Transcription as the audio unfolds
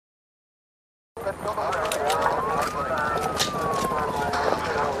I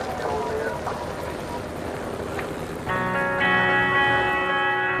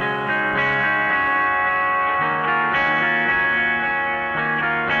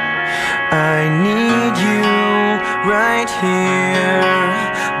need you right here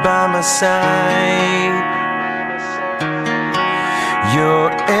by my side.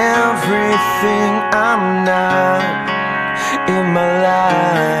 You're everything I'm not in my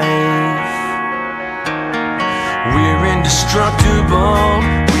life. We're indestructible,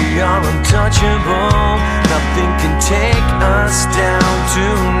 we are untouchable. Nothing can take us down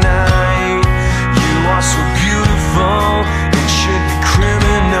tonight. You are so beautiful, it should be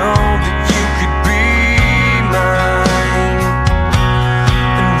criminal that you could be mine.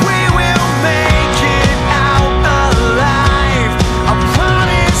 And we will make it out alive. I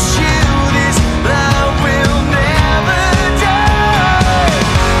promise you this love will never die.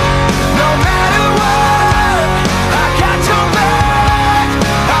 No matter what, I got your back.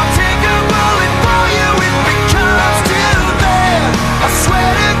 I'll take a bullet for you if it comes to that. I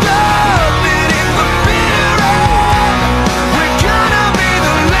swear to God that in the bitter end, we're gonna be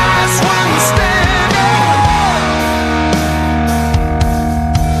the last one standing.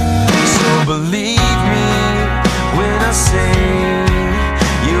 So believe me when I say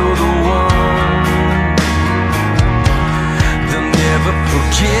you're the one. They'll never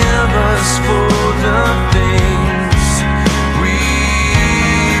forgive us for the things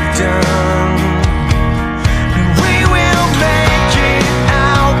we've done. And we will make it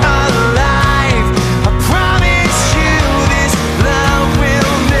out alive. I promise you this love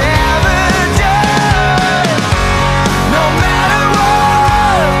will never die. No matter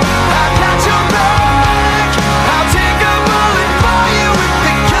what, I got your back. I'll take a bullet for you if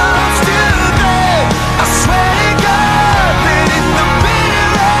it comes to that. I swear to God that in the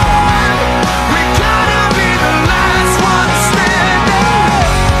bitter end, we're gonna be the last one standing.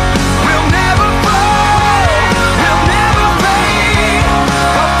 We'll never fall, we'll never fade.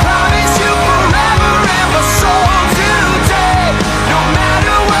 I promise you forever and my soul today. No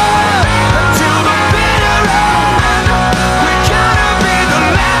matter what, until the bitter end, we're gonna be the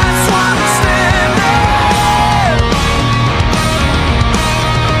last one standing.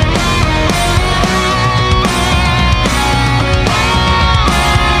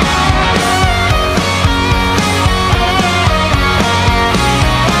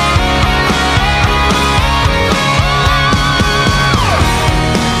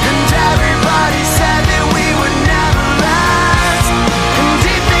 And everybody said that we would never last. And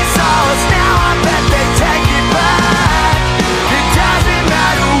deep they saw us now, I bet they take it back. It doesn't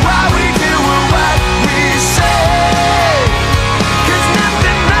matter what we do or what we say, 'cause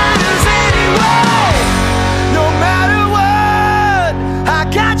nothing matters anyway. No matter what, I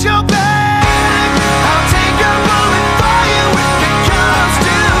got your back.